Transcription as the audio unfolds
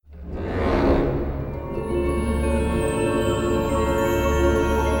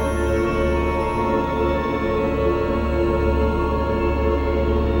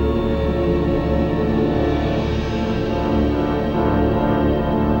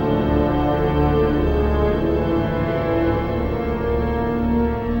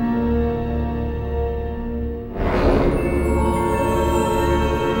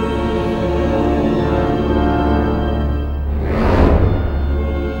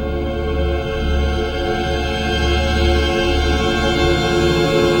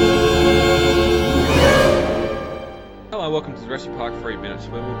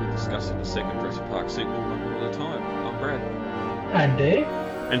Park sequel one minute at a time. I'm Brad. I'm Dave.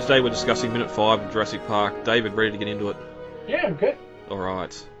 And today we're discussing minute 5 of Jurassic Park. David, ready to get into it? Yeah, I'm good.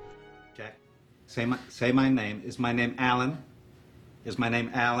 Alright. Jack, say my name. Is my name Alan? Is my name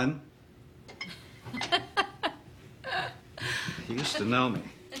Alan? You used to know me.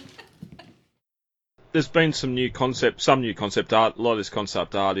 There's been some new concept art. A lot of this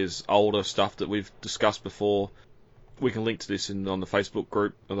concept art is older stuff that we've discussed before. We can link to this on the Facebook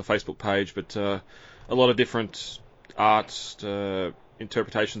group, on the Facebook page, but a lot of different art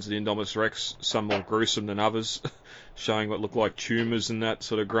interpretations of the Indominus Rex, some more gruesome than others, showing what look like tumours and that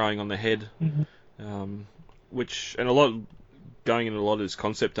sort of growing on the head. Mm-hmm. Going into a lot of this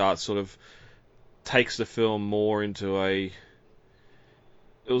concept art sort of takes the film more into it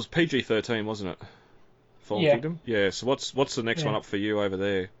was PG-13, wasn't it? Fallen Kingdom? Yeah, so what's the next one up for you over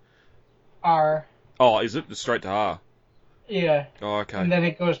there? R. Oh, is it? Straight to R? Yeah. Oh, okay. And then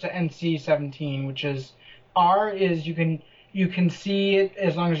it goes to NC-17, which is... R is you can see it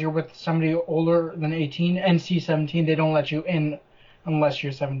as long as you're with somebody older than 18. NC-17, they don't let you in unless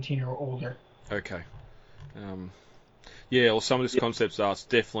you're 17 or older. Okay. Well, some of this concept art's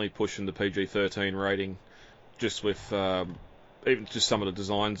definitely pushing the PG-13 rating, just with even just some of the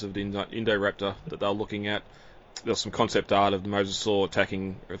designs of the Indoraptor that they're looking at. There's some concept art of the Mosasaur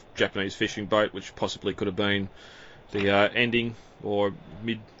attacking a Japanese fishing boat, which possibly could have been the ending or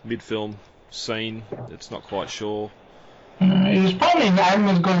mid-film scene. It's not quite sure. It was probably, I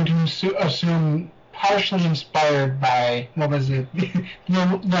was going to assume, partially inspired by, what was it,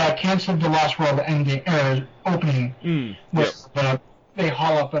 the Cancel of the Lost World ending, opening, where they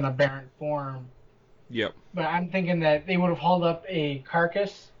haul up in a barren form. Yep. But I'm thinking that they would have hauled up a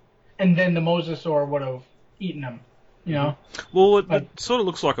carcass, and then the Mosasaur would have eaten them, you know? Well, it sort of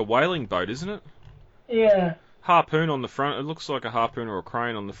looks like a whaling boat, isn't it? Yeah. Harpoon on the front. It looks like a harpoon or a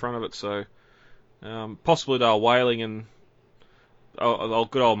crane on the front of it, so possibly they were whaling and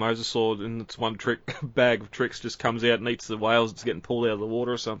good old Mosasaur and its one bag of tricks just comes out and eats the whales that's getting pulled out of the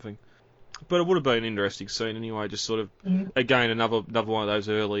water or something. But it would have been an interesting scene anyway, just sort of, again, another one of those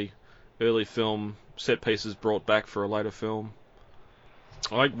early film set pieces brought back for a later film.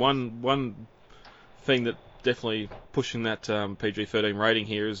 I think one thing that definitely pushing that PG-13 rating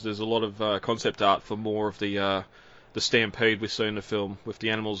here is there's a lot of concept art for more of the stampede we see in the film with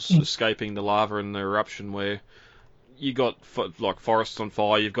the animals escaping the lava and the eruption, where you got like forests on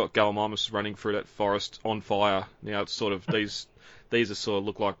fire, you've got Gallimimus running through that forest on fire. Now it's sort of these are sort of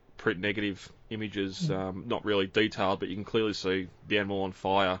look like print negative images, not really detailed, but you can clearly see the animal on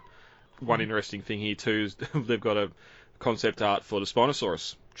fire. One interesting thing here too is they've got a concept art for the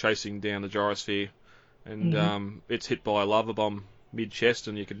Spinosaurus chasing down the gyrosphere, and it's hit by a lava bomb mid-chest,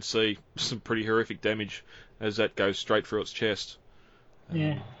 and you can see some pretty horrific damage as that goes straight through its chest.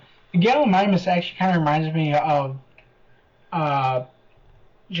 Yeah. Gallimimus actually kind of reminds me of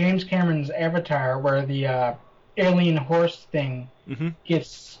James Cameron's Avatar, where the alien horse thing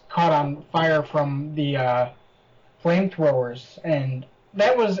gets caught on fire from the flamethrowers, and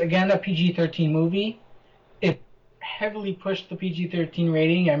that was, again, a PG-13 movie. It heavily pushed the PG-13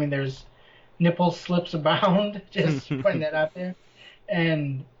 rating. I mean, there's nipple slips abound, just putting that out there.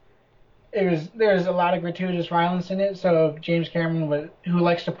 And there's a lot of gratuitous violence in it, so James Cameron, who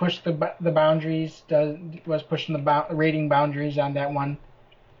likes to push the boundaries, was pushing the rating boundaries on that one.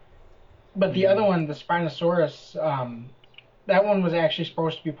 But the other one, the Spinosaurus, that one was actually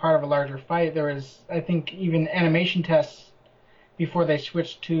supposed to be part of a larger fight. There was, I think, even animation tests before they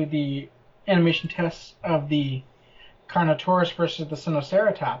switched to the animation tests of the Carnotaurus versus the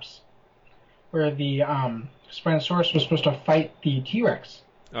Sinoceratops, where the Spinosaurus was supposed to fight the T-Rex.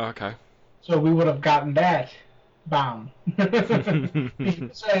 Oh, okay. So we would have gotten that bomb. So,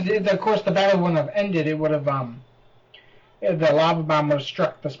 of course, the battle wouldn't have ended. It would have the lava bomb would have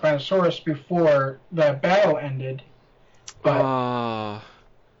struck the Spinosaurus before the battle ended. But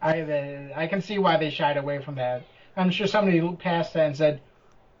I can see why they shied away from that. I'm sure somebody looked past that and said,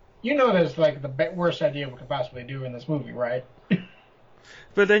 there's like the worst idea we could possibly do in this movie, right?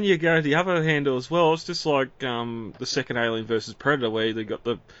 But then you go to the other handle as well. It's just like the second Alien versus Predator, where they got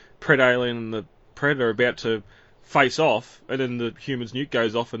the Pred-Alien and the Predator about to face off, and then the human's nuke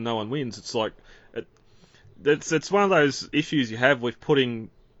goes off and no one wins. It's like it's one of those issues you have with putting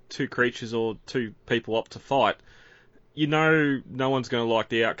two creatures or two people up to fight. No one's going to like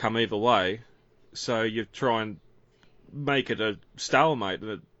the outcome either way, so you try and make it a stalemate,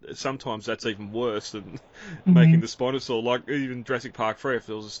 and sometimes that's even worse than making the Spinosaur. Like, even Jurassic Park 3, if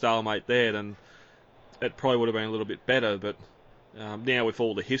there was a stalemate there, then it probably would have been a little bit better, but now with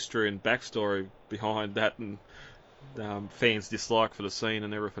all the history and backstory behind that, and fans' dislike for the scene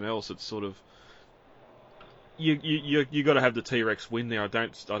and everything else, it's sort of you got to have the T-Rex win there. I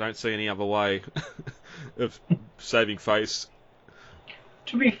don't see any other way of saving face.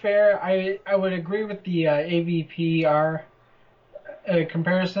 To be fair, I would agree with the AVPR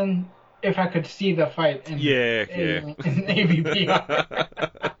comparison if I could see the fight in AVPR.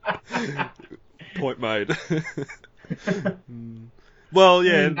 Point made. Well,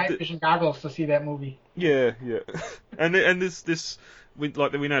 yeah. Night vision goggles to see that movie. Yeah. And this we know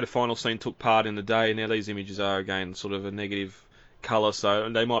the final scene took part in the day. Now these images are again sort of a negative colour, so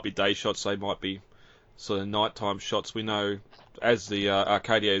and they might be day shots, they might be sort of nighttime shots. We know as the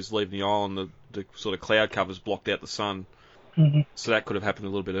Arcadia is leaving the island, the sort of cloud covers blocked out the sun, so that could have happened a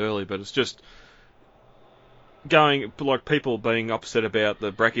little bit early. But it's just going like people being upset about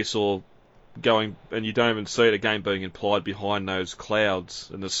the Brachiosaur going, and you don't even see it again being implied behind those clouds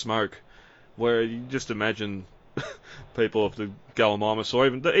and the smoke, where you just imagine people of the Gallimimus, or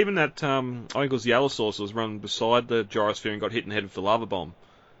even that I think it was the Allosaurus was running beside the gyrosphere and got hit in the head with the lava bomb.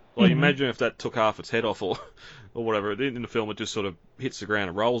 Like imagine if that took half its head off or whatever. In the film it just sort of hits the ground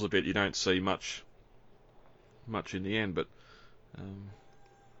and rolls a bit. You don't see much in the end, but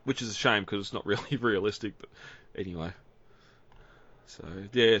which is a shame because it's not really realistic. But anyway, so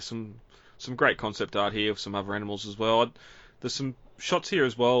yeah, some great concept art here of some other animals as well. There's some shots here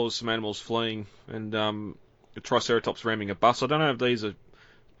as well of some animals fleeing and a Triceratops ramming a bus. I don't know if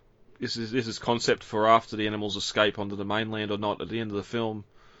this is concept for after the animals escape onto the mainland or not at the end of the film.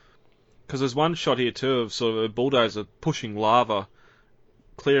 Because there's one shot here too of sort of a bulldozer pushing lava,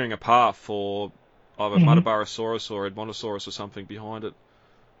 clearing a path for either Muttaburrasaurus or Edmontosaurus or something behind it.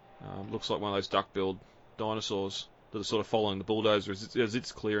 Looks like one of those duck-billed dinosaurs that are sort of following the bulldozer as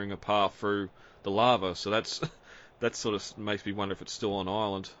it's clearing a path through the lava. So that sort of makes me wonder if it's still on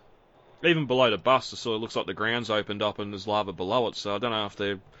island. Even below the bus, it sort of looks like the ground's opened up and there's lava below it. So I don't know if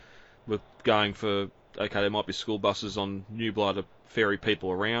they were going for, okay, there might be school buses on Nublar to ferry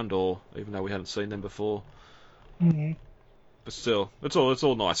people around, or even though we hadn't seen them before. But still, it's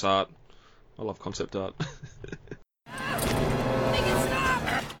all nice art. I love concept art.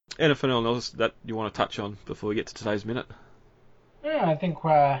 Anything else that you want to touch on before we get to today's minute? Yeah, I think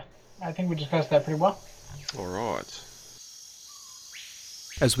we discussed that pretty well. All right.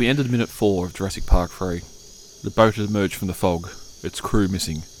 As we ended minute 4 of Jurassic Park 3, the boat had emerged from the fog, its crew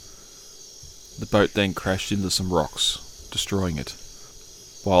missing. The boat then crashed into some rocks, destroying it.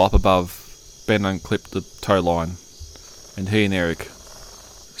 While up above, Ben unclipped the tow line, and he and Eric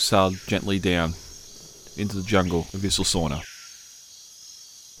sailed gently down into the jungle of Isle-Sorna.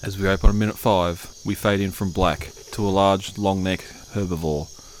 As we open on minute 5, we fade in from black to a large, long-necked herbivore.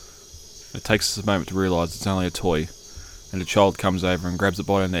 It takes us a moment to realise it's only a toy, and a child comes over and grabs it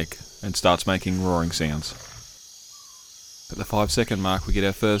by the neck and starts making roaring sounds. At the 5-second mark, we get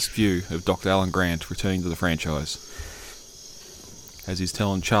our first view of Dr. Alan Grant returning to the franchise, as he's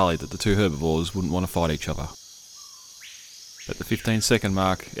telling Charlie that the two herbivores wouldn't want to fight each other. At the 15-second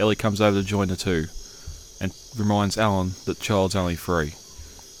mark, Ellie comes over to join the two, and reminds Alan that Child's only 3,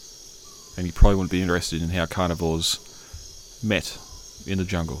 and he probably wouldn't be interested in how carnivores met in the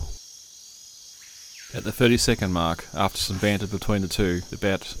jungle. At the 30-second mark, after some banter between the two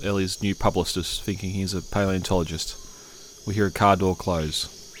about Ellie's new publicist thinking he's a paleontologist, we hear a car door close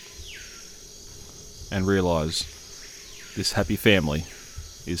and realise this happy family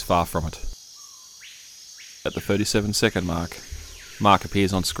is far from it. At the 37-second mark, Mark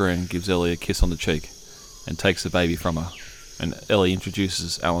appears on screen and gives Ellie a kiss on the cheek and takes the baby from her, and Ellie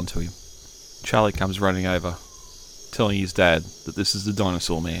introduces Alan to him. Charlie comes running over, telling his dad that this is the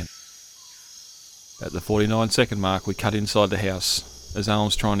dinosaur man. At the 49-second mark, we cut inside the house as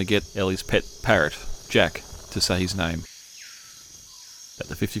Alan's trying to get Ellie's pet parrot, Jack, to say his name. At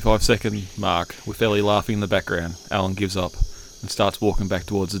the 55-second mark, with Ellie laughing in the background, Alan gives up and starts walking back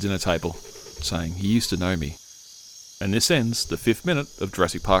towards the dinner table, saying he used to know me. And this ends the 5th minute of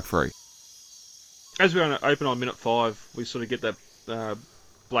Jurassic Park 3. As we open on minute 5, we sort of get that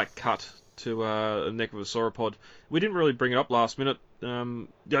black cut to a neck of a sauropod. We didn't really bring it up last minute. The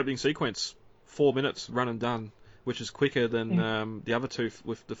opening sequence, 4 minutes, run and done, which is quicker than the other two,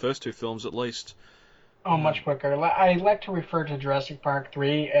 with the first 2 films at least. Oh, much quicker. I like to refer to Jurassic Park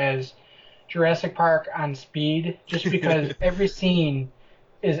 3 as Jurassic Park on speed, just because every scene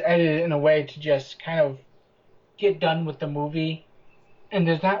is edited in a way to just kind of get done with the movie, and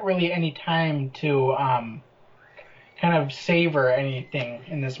there's not really any time to kind of savor anything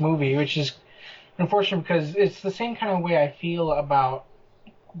in this movie, which is unfortunate because it's the same kind of way I feel about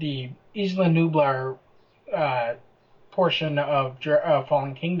the Isla Nublar portion of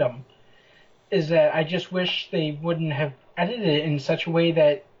Fallen Kingdom, is that I just wish they wouldn't have edited it in such a way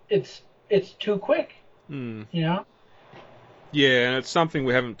that it's too quick. Mm. You know? Yeah, and it's something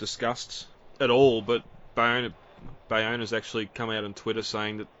we haven't discussed at all, but Bayona's actually come out on Twitter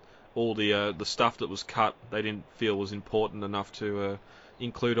saying that all the stuff that was cut they didn't feel was important enough to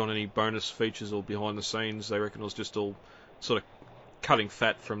include on any bonus features or behind the scenes. They reckon it was just all sort of cutting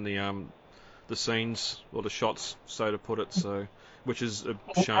fat from the scenes or the shots, so to put it. So, which is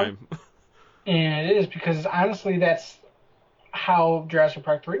a shame. And it is, because honestly, that's how Jurassic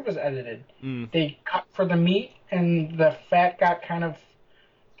Park 3 was edited. Mm. They cut for the meat, and the fat got kind of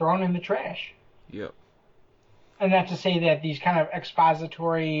thrown in the trash. Yep. And not to say that these kind of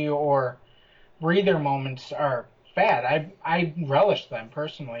expository or breather moments are bad. I relish them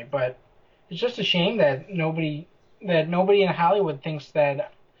personally, but it's just a shame that nobody in Hollywood thinks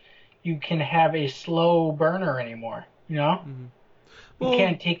that you can have a slow burner anymore. You know, Well, you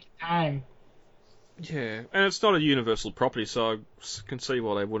can't take the time. Yeah, and it's not a universal property, so I can see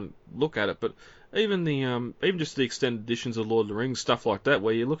why they wouldn't look at it. But even even just the extended editions of Lord of the Rings, stuff like that,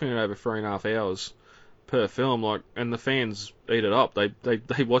 where you're looking at over 3.5 hours per film, and the fans eat it up.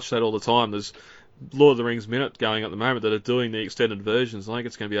 They watch that all the time. There's Lord of the Rings Minute going at the moment that are doing the extended versions. I think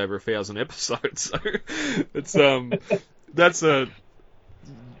it's going to be over 1,000 episodes. So it's that's a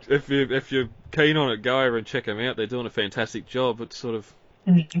if you're keen on it, go over and check them out. They're doing a fantastic job. It's sort of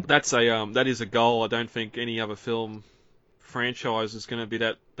that is a goal. I don't think any other film franchise is going to be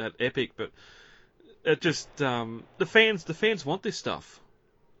that epic, but it just the fans want this stuff.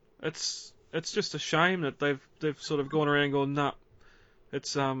 It's just a shame that they've sort of gone around and gone, nah,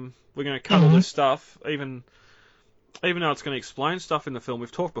 it's we're going to cut all this stuff, even though it's going to explain stuff in the film.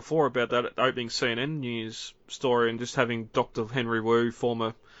 We've talked before about that opening CNN news story and just having Dr. Henry Wu,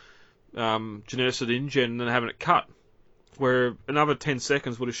 former geneticist at InGen, and having it cut, where another 10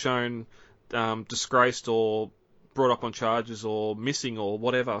 seconds would have shown disgraced or brought up on charges or missing or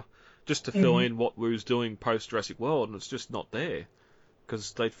whatever, just to fill in what Wu's doing post Jurassic World, and it's just not there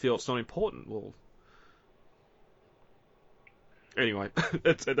because they feel it's not important. Well, anyway,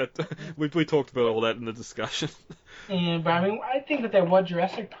 we talked about all that in the discussion. But I mean, I think that what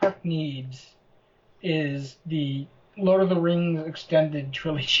Jurassic Park needs is the Lord of the Rings extended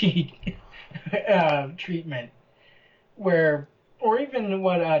trilogy treatment, or even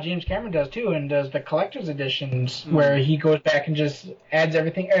what James Cameron does too, and does the collector's editions, where he goes back and just adds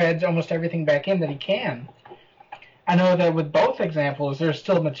almost everything back in that he can. I know that with both examples, there's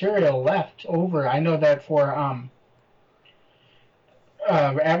still material left over. I know that for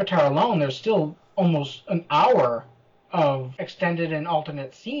Avatar alone, there's still almost an hour of extended and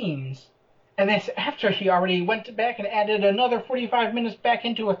alternate scenes, and that's after he already went back and added another 45 minutes back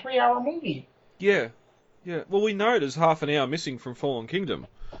into a 3-hour movie. Yeah. Well, we know there's half an hour missing from Fallen Kingdom.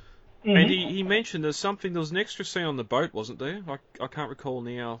 And he mentioned there was an extra scene on the boat, wasn't there? I can't recall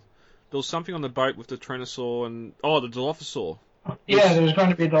now. There was something on the boat with the Tyrannosaur and... the Dilophosaur. Yeah, there was going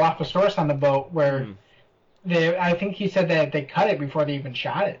to be a Dilophosaurus on the boat where... I think he said that they cut it before they even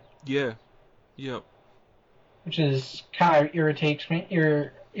shot it. Yeah. Yep. Which is kind of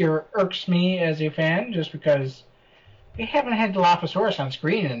irks me as a fan, just because we haven't had Dilophosaurus on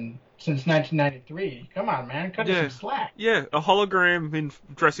screen since 1993. Come on, man, cut us some slack. Yeah, a hologram in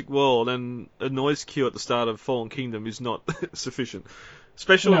Jurassic World and a noise cue at the start of Fallen Kingdom is not sufficient.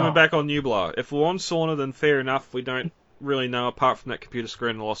 Especially when we're back on Nublar. If we're on Sorna, then fair enough. We don't really know, apart from that computer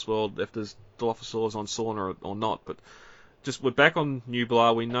screen in the Lost World, if there's Dilophosaurs on Sorna or not. But just we're back on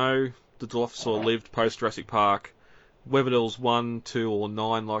Nublar. We know the Dilophosaur lived post Jurassic Park. Whether there was 1, 2, or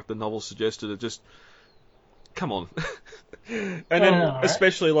 9, like the novel suggested, it just come on. And then,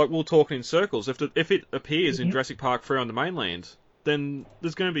 especially like we're talking in circles. If it appears in Jurassic Park 3 on the mainland, then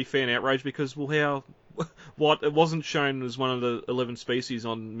there's going to be fan outrage because what it wasn't shown as one of the 11 species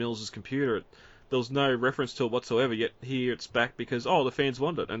on Mills's computer. There was no reference to it whatsoever. Yet here it's back because the fans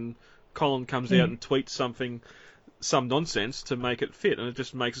want it, and Colin comes out and tweets some nonsense to make it fit, and it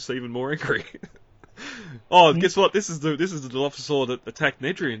just makes us even more angry. Guess what? This is the Dilophosaur that attacked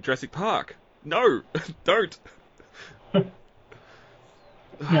Nedry in Jurassic Park. No, don't.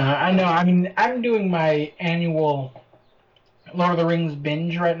 No, I know. I mean, I'm doing my annual Lord of the Rings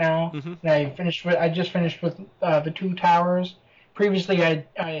binge right now. And I just finished with the Two Towers. Previously, I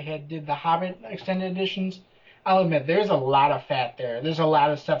had did the Hobbit extended editions. I'll admit, there's a lot of fat there. There's a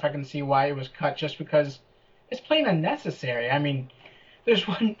lot of stuff I can see why it was cut, just because it's plain unnecessary. I mean, there's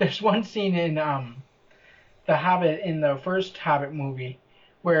one scene in the Hobbit, in the first Hobbit movie,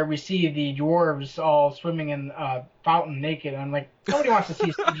 where we see the dwarves all swimming in a fountain naked. I'm like, nobody wants to see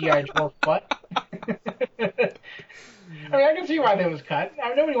a CGI dwarf butt. I mean, I can see why that was cut.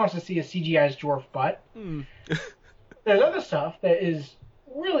 Nobody wants to see a CGI dwarf butt. There's other stuff that is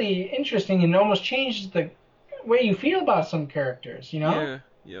really interesting and almost changes the way you feel about some characters, Yeah.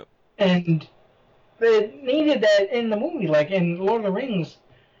 Yep. And they needed that in the movie. Like in Lord of the Rings,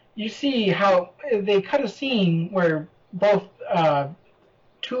 you see how they cut a scene where both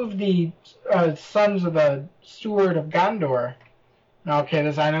two of the sons of the steward of Gondor. Okay,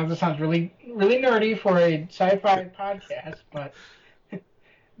 I know this sounds really really nerdy for a sci-fi podcast, but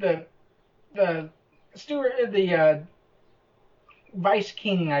the steward, the vice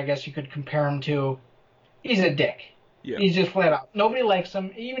king, I guess you could compare him to. He's a dick. Yeah. He's just flat out. Nobody likes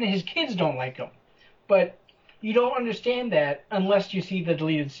him. Even his kids don't like him. But you don't understand that unless you see the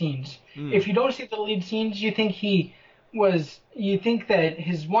deleted scenes. If you don't see the deleted scenes, you think you think that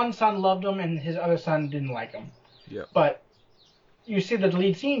his one son loved him and his other son didn't like him. Yeah. But you see the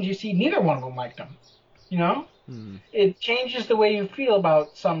deleted scenes, you see neither one of them liked him. It changes the way you feel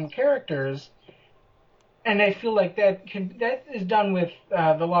about some characters, and I feel like that is done with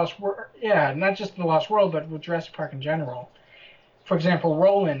the Lost World. Yeah, not just the Lost World, but with Jurassic Park in general. For example,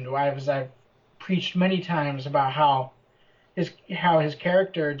 Roland, I've preached many times about how his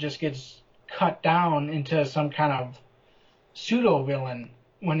character just gets cut down into some kind of pseudo villain,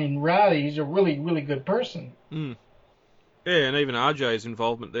 when in reality he's a really really good person. Yeah, and even RJ's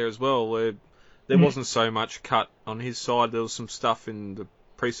involvement there as well, where there wasn't so much cut on his side. There was some stuff in the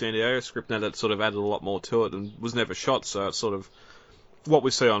pre-San Diego script now that sort of added a lot more to it and was never shot, so it's sort of what we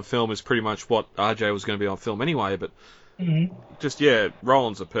see on film is pretty much what RJ was going to be on film anyway, but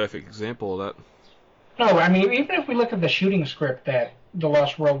Roland's a perfect example of that. No, I mean, even if we look at the shooting script that The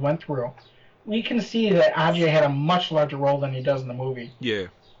Lost World went through, we can see that RJ had a much larger role than he does in the movie. Yeah.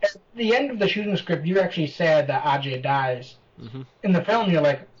 At the end of the shooting script, you're actually sad that RJ dies. In the film, you're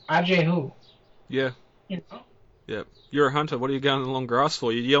like, RJ who? Yeah. Yeah. You're a hunter. What are you going in the long grass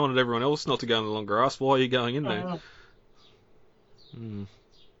for? You're yelling at everyone else not to go in the long grass. Why are you going in there?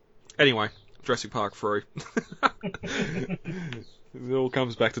 Anyway, Jurassic Park 3. It all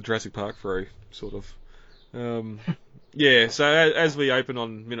comes back to Jurassic Park 3, sort of. So as we open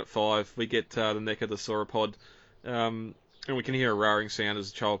on minute 5, we get the neck of the sauropod, and we can hear a roaring sound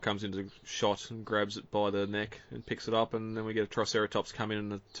as the child comes into shot and grabs it by the neck and picks it up, and then we get a Triceratops come in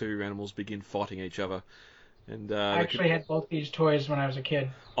and the two animals begin fighting each other. And I actually had both these toys when I was a kid.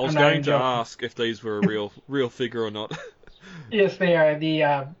 I was going to ask if these were a real figure or not. Yes, they are.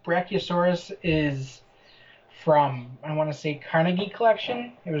 The Brachiosaurus is from, I want to say, Carnegie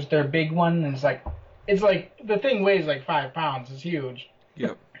Collection. It was their big one, and it's like the thing weighs like 5 pounds. It's huge.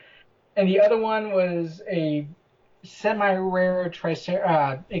 Yep. And the other one was a semi-rare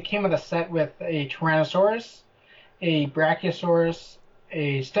Triceratops. It came with a set with a Tyrannosaurus, a Brachiosaurus,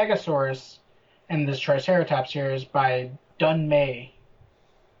 a Stegosaurus, and this Triceratops here is by Dun Mei.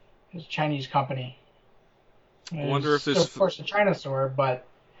 It's a Chinese company. I wonder if this... of course, a Chinosaur, but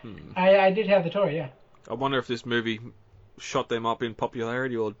I did have the toy, yeah. I wonder if this movie shot them up in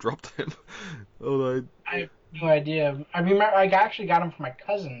popularity or dropped them. Although... I have no idea. I remember I actually got them from my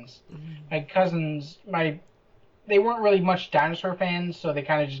cousins. My cousins, they weren't really much dinosaur fans, so they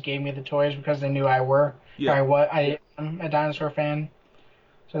kind of just gave me the toys because they knew I am a dinosaur fan.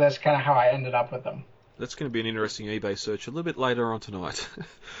 So that's kind of how I ended up with them. That's going to be an interesting eBay search a little bit later on tonight.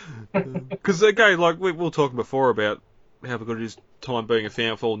 Because, again, like we were talking before about how good it is time being a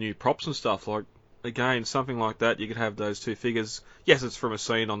fan for all new props and stuff. Like, again, something like that, you could have those two figures. Yes, it's from a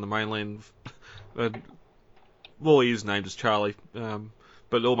scene on the mainland. Well, he is named as Charlie,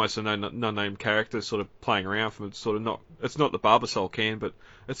 but almost a no-name character sort of playing around from it. Sort of not. It's not the Barbasol can, but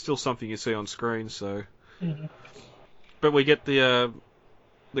it's still something you see on screen. So, but we get the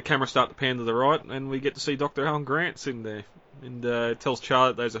camera start to pan to the right, and we get to see Dr. Alan Grant's in there. And it tells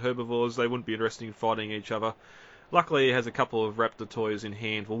Charlie that those are herbivores, they wouldn't be interested in fighting each other. Luckily, he has a couple of raptor toys in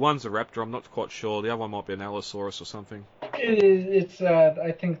hand. Well, one's a raptor, I'm not quite sure. The other one might be an Allosaurus or something. It's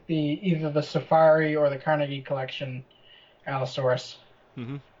I think either the Safari or the Carnegie Collection Allosaurus.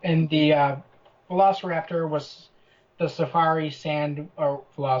 And the Velociraptor was the Safari Sand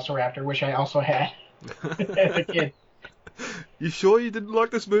Velociraptor, which I also had as a kid. You sure you didn't like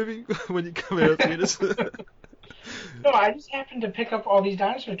this movie when you come out of theaters? No, I just happened to pick up all these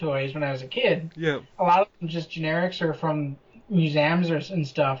dinosaur toys when I was a kid. Yeah. A lot of them just generics or from museums and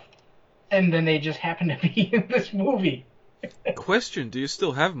stuff. And then they just happen to be in this movie. Question, do you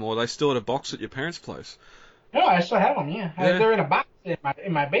still have them, or are they still at a box at your parents' place? No, I still have them, yeah. They're in a box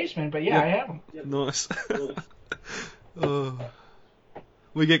in my basement, but I have them. Nice.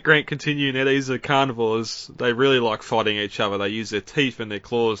 We get Grant continuing that these are carnivores. They really like fighting each other. They use their teeth and their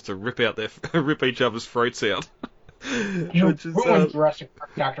claws to rip each other's throats out. You ruined Jurassic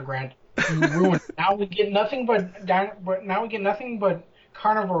Park, Dr. Grant. You ruined. Now we get nothing but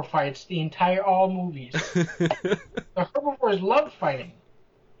carnivore fights all movies. The herbivores love fighting.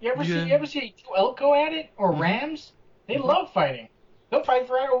 You ever see two elk go at it or rams? They love fighting. They'll fight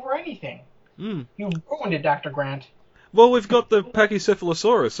over anything. Mm. You ruined it, Dr. Grant. Well, we've got the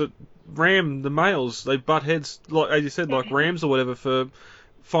Pachycephalosaurus. The males, they butt heads, like as you said, like rams or whatever, for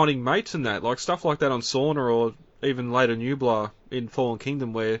finding mates and that. Like stuff like that on Sauna, or even later Nublar in Fallen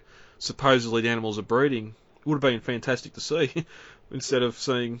Kingdom, where supposedly the animals are breeding. Would have been fantastic to see, instead of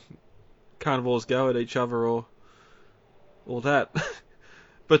seeing carnivores go at each other or that.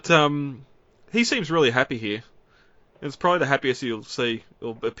 But he seems really happy here. It's probably the happiest you'll see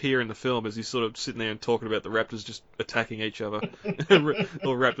or appear in the film, as he's sort of sitting there and talking about the raptors just attacking each other.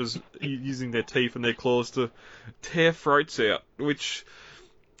 Or raptors using their teeth and their claws to tear throats out. Which,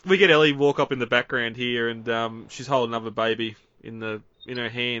 we get Ellie walk up in the background here, and she's holding another baby in her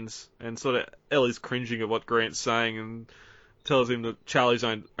hands, and sort of Ellie's cringing at what Grant's saying, and tells him that Charlie's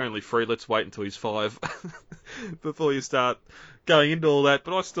only 3, let's wait until he's 5 before you start going into all that.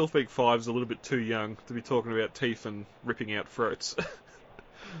 But I still think 5's a little bit too young to be talking about teeth and ripping out throats.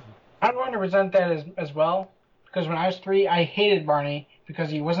 I'm going to resent that as well, because when I was 3, I hated Barney because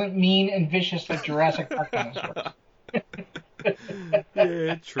he wasn't mean and vicious like Jurassic Park dinosaurs.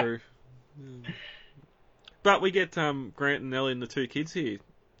 Yeah, true. But we get Grant and Ellie and the 2 kids here.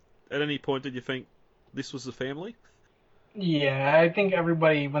 At any point did you think this was the family? Yeah, I think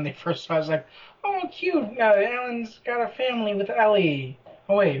everybody, when they first saw it, was like, oh, cute, Alan's got a family with Ellie.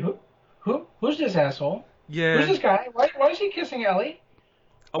 Oh, wait, who's this asshole? Yeah. Who's this guy? Why is he kissing Ellie?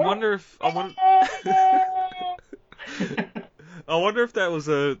 I wonder if that was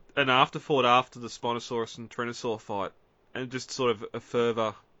an afterthought after the Spinosaurus and Tyrannosaur fight, and just sort of a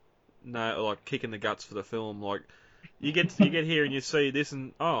further, kick in the guts for the film. Like, you get here and you see this,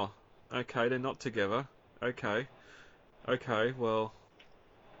 and oh, okay, they're not together. Okay, well,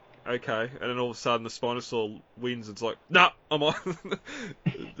 okay, and then all of a sudden the Spinosaur wins. It's like, nah, I'm on.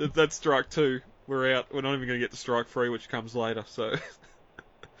 That's strike 2. We're out. We're not even going to get to strike 3, which comes later. So,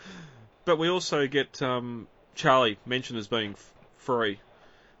 but we also get Charlie mentioned as being free,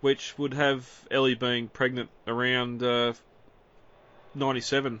 which would have Ellie being pregnant around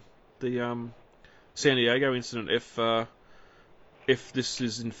 97, the San Diego incident. If this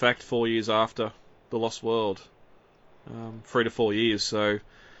is in fact 4 years after the Lost World. 3 to 4 years, so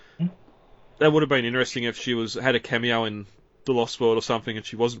that would have been interesting if she had a cameo in The Lost World or something and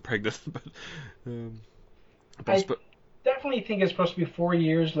she wasn't pregnant. But I definitely think it's supposed to be 4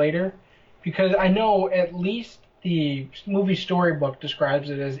 years later, because I know at least the movie storybook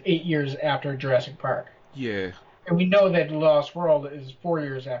describes it as 8 years after Jurassic Park. Yeah. And we know that The Lost World is 4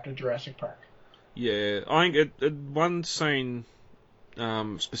 years after Jurassic Park. Yeah, I think one scene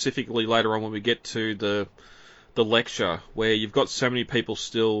specifically later on when we get to the lecture, where you've got so many people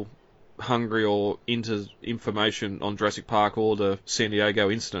still hungry or into information on Jurassic Park or the San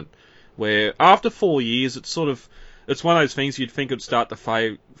Diego incident, where after 4 years it's one of those things you'd think would start to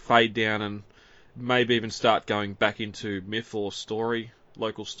fade down and maybe even start going back into myth or story,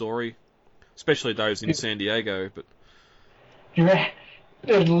 local story, especially those in San Diego. But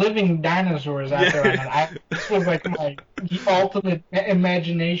there's living dinosaurs out there. This was like the ultimate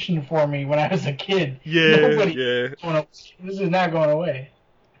imagination for me when I was a kid. Yeah. This is not going away.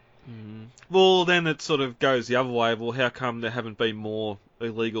 Mm. Well, then it sort of goes the other way. Well, how come there haven't been more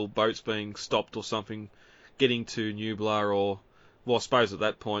illegal boats being stopped or something getting to Nublar? Or, well, I suppose at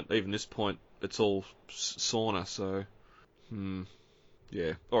that point, even this point, it's all Sauna. So,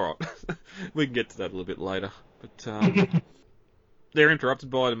 yeah. All right, we can get to that a little bit later. But they're interrupted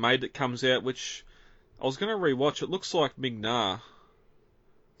by the maid that comes out, which I was going to rewatch. It looks like Ming-Na.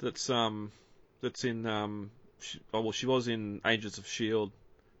 That's in she was in Agents of S.H.I.E.L.D.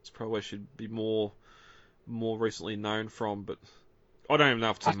 It's probably where she'd be more recently known from, but I don't even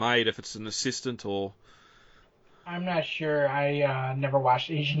know if it's a maid, if it's an assistant or. I'm not sure. I never watched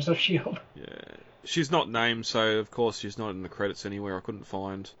Agents of S.H.I.E.L.D. Yeah, she's not named, so of course she's not in the credits anywhere. I couldn't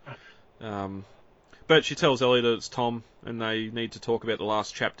find. But she tells Ellie that it's Tom, and they need to talk about the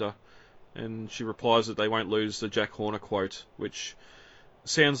last chapter. And she replies that they won't lose the Jack Horner quote, which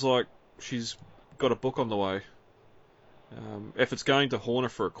sounds like she's got a book on the way. If it's going to Horner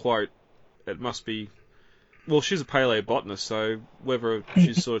for a quote, it must be. Well, she's a paleobotanist, so whether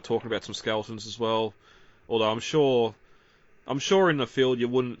she's sort of talking about some skeletons as well. Although I'm sure in the field you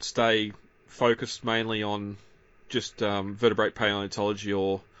wouldn't stay focused mainly on just vertebrate paleontology,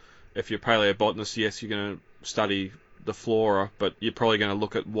 or if you're a paleobotanist, yes, you're going to study the flora, but you're probably going to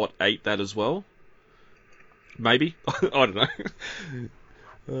look at what ate that as well. Maybe. I don't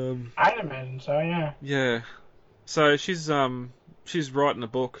know. I'd imagine so, yeah. Yeah. So she's writing a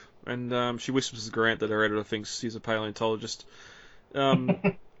book, and she whispers to Grant that her editor thinks he's a paleontologist. We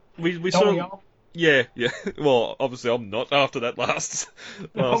Don't sort we of all? yeah. Well, obviously I'm not after that last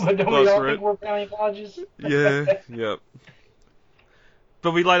But don't we all read. think we're paleontologists? Yeah.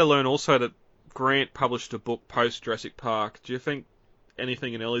 But we later learn also that Grant published a book post Jurassic Park. Do you think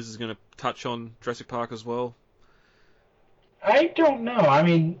anything in Ellie's is going to touch on Jurassic Park as well? I don't know. I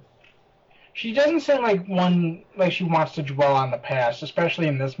mean, she doesn't seem like she wants to dwell on the past, especially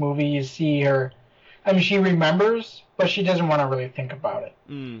in this movie. You see her. I mean, she remembers, but she doesn't want to really think about it.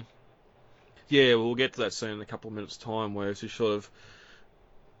 Mm. Yeah, we'll get to that scene in a couple of minutes' time where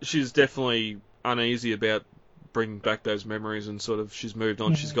she's definitely uneasy about bringing back those memories and she's moved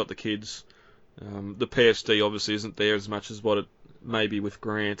on, she's got the kids. The PSD obviously isn't there as much as what it may be with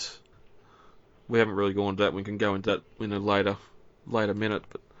Grant. We haven't really gone into that, we can go into that in a later minute,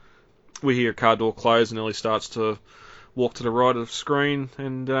 but we hear a car door close and Ellie starts to walk to the right of the screen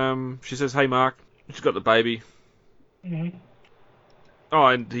and she says, "Hey Mark," she's got the baby. Mm-hmm. Oh,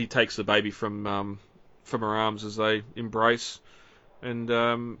 and he takes the baby from her arms as they embrace,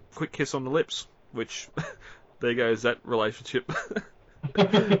 and quick kiss on the lips, which there goes that relationship.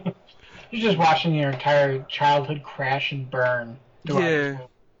 You're just watching your entire childhood crash and burn. Yeah.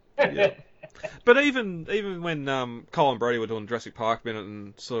 But even when Cole and Brady were doing Jurassic Park Minute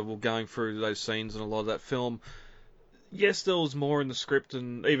and were going through those scenes and a lot of that film, yes, there was more in the script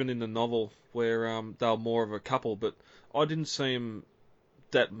and even in the novel where they were more of a couple, but I didn't see them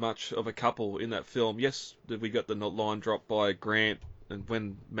that much of a couple in that film. Yes, we got the line dropped by Grant, and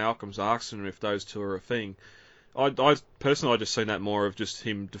when Malcolm's asking him if those two are a thing, I personally just seen that more of just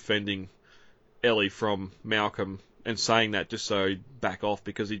him defending Ellie from Malcolm and saying that just so he'd back off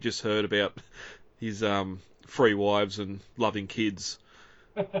because he just heard about his 3 wives and loving kids.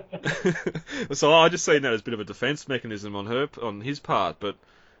 So I just seen that as a bit of a defense mechanism on his part, but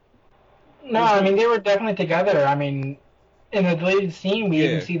no, I mean they were definitely together. I mean, in the deleted scene, we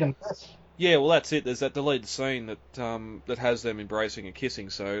even see them kiss. Yeah, well, that's it. There's that deleted scene that has them embracing and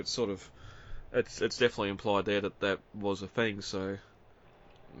kissing. So it's definitely implied there that was a thing. So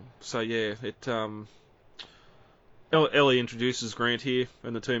yeah, Ellie introduces Grant here,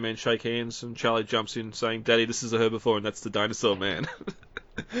 and the two men shake hands, and Charlie jumps in saying, "Daddy, this is a herbivore, and that's the dinosaur man."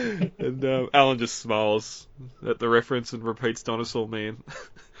 And Alan just smiles at the reference and repeats "dinosaur man,"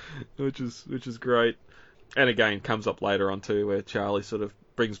 which is great. And again, comes up later on too, where Charlie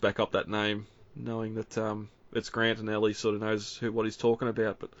brings back up that name, knowing that it's Grant, and Ellie knows what he's talking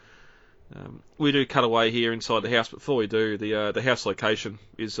about. But we do cut away here inside the house. Before we do, the house location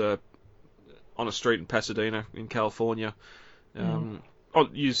is on a street in Pasadena, in California. I'll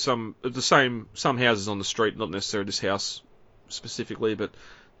use some houses on the street, not necessarily this house specifically, but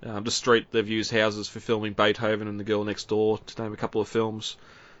the street they've used houses for filming Beethoven and The Girl Next Door, to name a couple of films.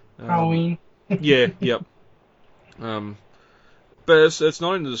 Halloween. Yep. But it's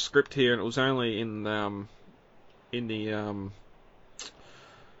not in the script here, and it was only in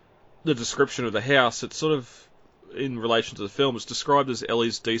the description of the house. It's in relation to the film. It's described as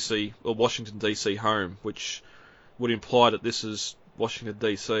Ellie's DC or Washington DC home, which would imply that this is Washington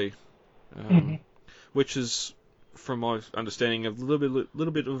DC, which is, from my understanding, a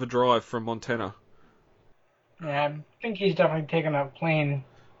little bit of a drive from Montana. Yeah, I think he's definitely taken a plane.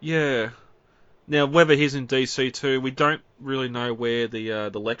 Yeah. Now, whether he's in DC too, we don't really know where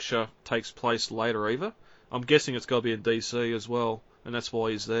the lecture takes place later either. I'm guessing it's got to be in DC as well, and that's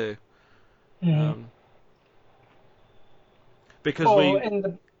why he's there. Because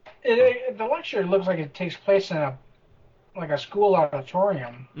the lecture looks like it takes place in a school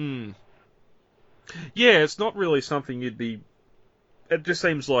auditorium. Yeah, it's not really something you'd be. It just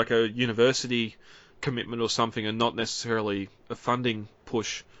seems like a university commitment or something, and not necessarily a funding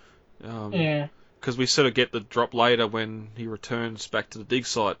push. Because we get the drop later when he returns back to the dig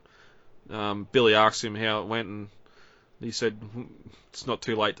site. Billy asks him how it went, and he said it's not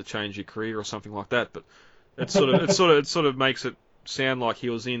too late to change your career or something like that. But it sort of makes it sound like he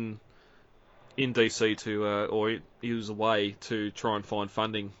was in DC or he was away to try and find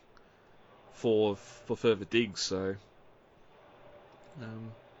funding for further digs. So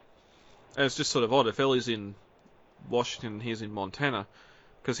and it's just odd if Ellie's in Washington and he's in Montana.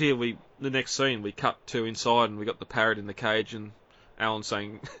 Because here the next scene we cut to inside and we got the parrot in the cage and Alan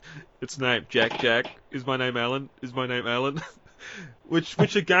saying, "Its name Jack. Is my name Alan? Is my name Alan?" which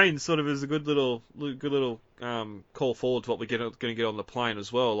again is a good little call forward to what we're going to get on the plane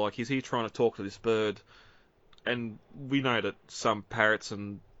as well. Like he's here trying to talk to this bird, and we know that some parrots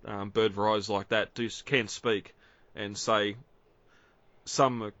and bird varieties like that can speak and say.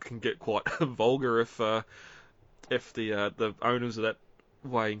 Some can get quite vulgar if the owners are that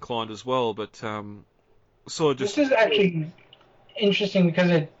way inclined as well. But sort of just... This is actually interesting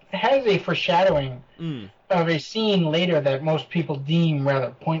because it has a foreshadowing of a scene later that most people deem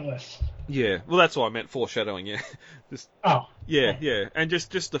rather pointless. Yeah, well, that's what I meant, foreshadowing, yeah. Yeah, and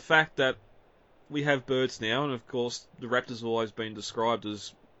just the fact that we have birds now, and of course the raptors have always been described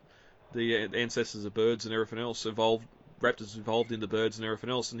as the ancestors of birds and everything else. Raptors evolved into birds and everything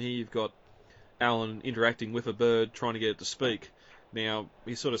else, and here you've got Alan interacting with a bird, trying to get it to speak. Now,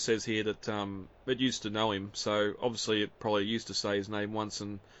 he sort of says here that it used to know him, so obviously it probably used to say his name once,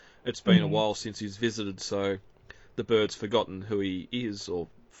 and it's been a while since he's visited, so the bird's forgotten who he is, or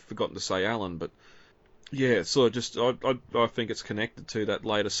forgotten to say Alan. But yeah, sort of just I think it's connected to that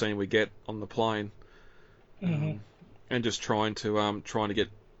later scene we get on the plane, and just trying to get,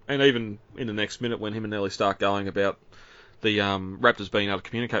 and even in the next minute when him and Ellie start going about the raptors being able to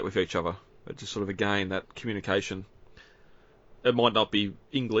communicate with each other, it just sort of again that communication. It might not be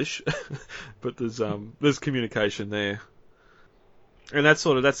English, but there's communication there, and that's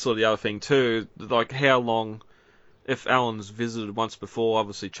sort of the other thing too. Like how long, if Alan's visited once before,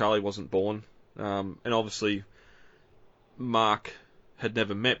 obviously Charlie wasn't born, and obviously Mark had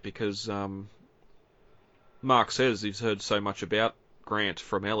never met because Mark says he's heard so much about Grant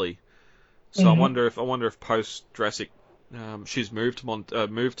from Ellie. So I wonder if post Jurassic, she's moved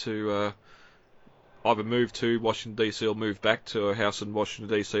to either moved to Washington DC or moved back to her house in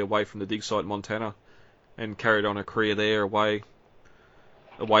Washington DC away from the dig site in Montana, and carried on her career there away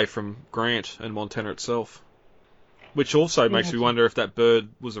from Grant and Montana itself. Which also makes me wonder if that bird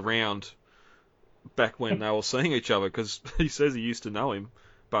was around back when they were seeing each other, because he says he used to know him,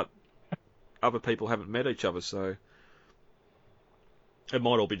 but other people haven't met each other, so it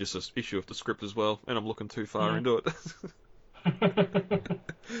might all be just an issue of the script as well, and I'm looking too far into it.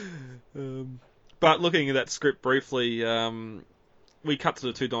 But looking at that script briefly, we cut to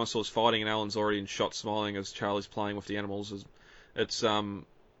the two dinosaurs fighting, and Alan's already in shot smiling as Charlie's playing with the animals. It's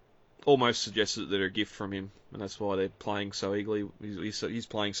almost suggested that they're a gift from him, and that's why they're playing so eagerly. He's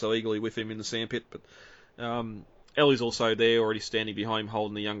playing so eagerly with him in the sandpit. But Ellie's also there, already standing behind him,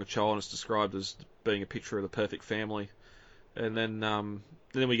 holding the younger child, and it's described as being a picture of the perfect family. And then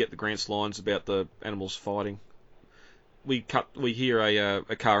we get the Grant's lines about the animals fighting. We hear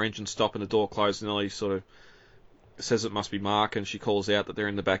a car engine stop and the door closed, and Ellie sort of says it must be Mark, and she calls out that they're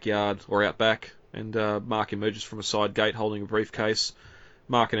in the backyard or out back, and Mark emerges from a side gate holding a briefcase.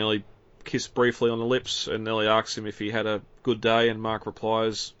 Mark and Ellie kiss briefly on the lips, and Ellie asks him if he had a good day, and Mark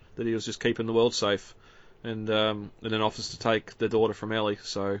replies that he was just keeping the world safe, and then offers to take the daughter from Ellie.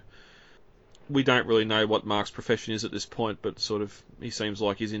 So we don't really know what Mark's profession is at this point, but sort of he seems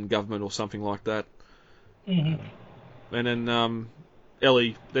like he's in government or something like that. And then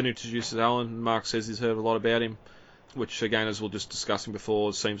Ellie then introduces Alan, and Mark says he's heard a lot about him, which again, as we were just discussing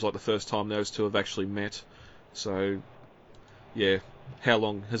before, seems like the first time those two have actually met. So yeah, how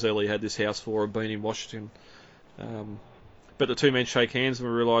long has Ellie had this house for or been in Washington? But the two men shake hands, and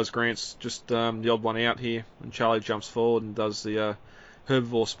we realise Grant's just the odd one out here, and Charlie jumps forward and does the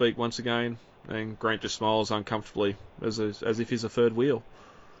herbivore speak once again, and Grant just smiles uncomfortably as if he's a third wheel.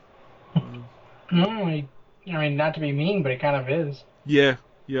 I mean, not to be mean, but it kind of is. Yeah,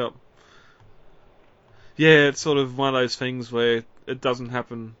 yep. Yeah, it's sort of one of those things where it doesn't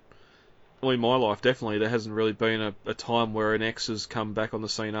happen. Well, in my life, definitely, there hasn't really been a time where an ex has come back on the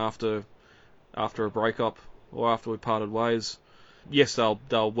scene after a breakup or after we parted ways. Yes,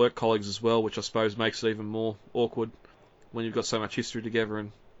 they'll work colleagues as well, which I suppose makes it even more awkward when you've got so much history together,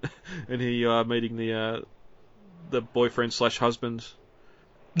 and and he meeting the boyfriend / husband.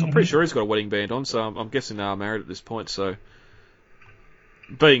 I'm pretty sure he's got a wedding band on, so I'm guessing they are married at this point. So,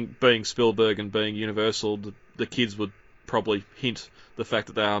 being Spielberg and being Universal, the kids would probably hint the fact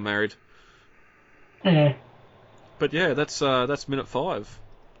that they are married. Yeah. But yeah, that's minute 5.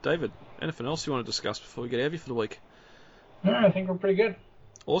 David, anything else you want to discuss before we get out of here for the week? No, I think we're pretty good.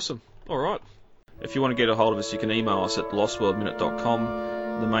 Awesome. All right. If you want to get a hold of us, you can email us at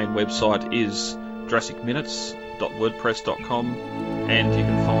thelostworldminute.com. The main website is JurassicMinutes.wordpress.com, and you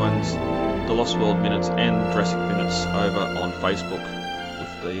can find the Lost World Minutes and Jurassic Minutes over on Facebook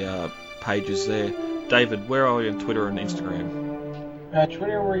with the pages there. David, where are you on Twitter and Instagram?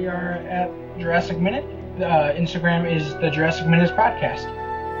 Twitter, we are at Jurassic Minute. Instagram is the Jurassic Minutes Podcast.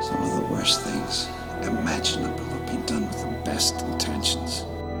 Some of the worst things imaginable have been done with the best intentions.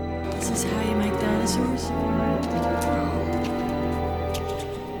 This is how you make dinosaurs? No.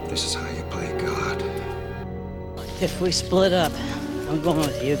 This is how you play God. If we split up, I'm going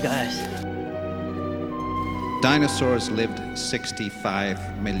with you guys. Dinosaurs lived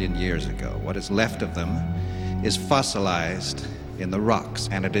 65 million years ago. What is left of them is fossilized in the rocks,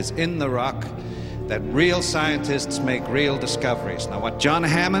 and it is in the rock that real scientists make real discoveries. Now, what John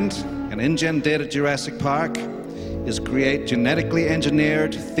Hammond and InGen did at Jurassic Park is create genetically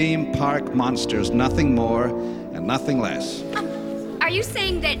engineered theme park monsters, nothing more and nothing less. Are you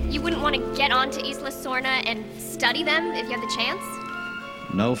saying that you wouldn't want to get onto Isla Sorna and study them if you had the chance?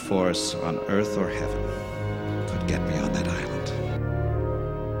 No force on earth or heaven could get me on that island.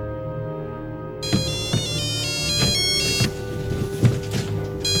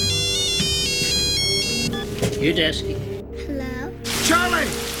 You're Desky. Hello? Charlie!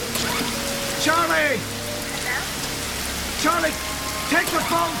 Charlie! Hello? Charlie, take the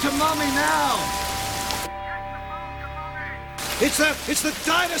phone to Mommy now! It's the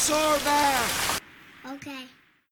dinosaur man! Okay.